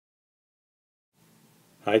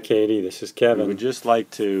Hi Katie, this is We Kevin. would just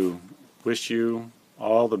like to wish you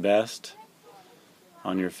all the best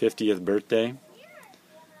on your 50th birthday.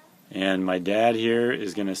 And my dad here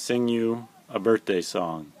is going to sing you a birthday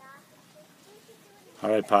song.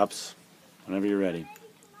 Alright, Pops, whenever you're ready.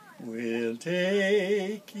 We'll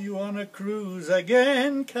take you on a cruise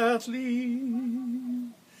again,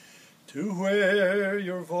 Kathleen, to where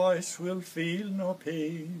your voice will feel no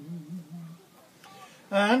pain.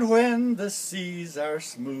 And when the seas are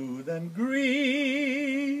smooth and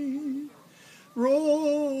green,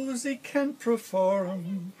 Rosie can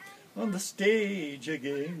perform on the stage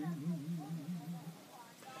again.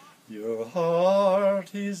 Your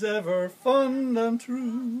heart is ever fond and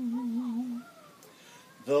true,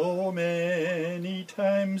 though many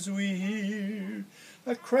times we hear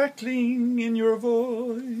a crackling in your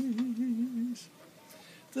voice.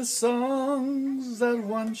 The songs that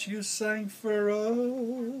once you sang for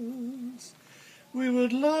us, we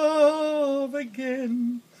would love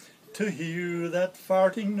again to hear that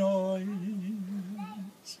farting noise.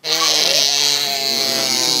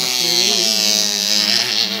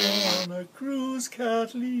 On a cruise,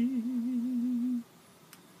 Kathleen,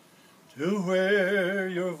 to where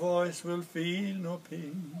your voice will feel no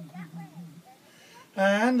pain.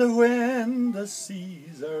 And when the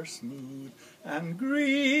seas are smooth and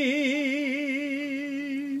green,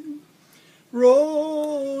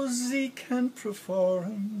 Rosie can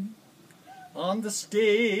perform on the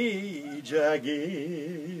stage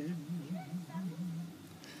again.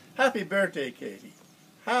 Happy birthday, Katie.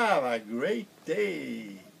 Have a great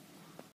day.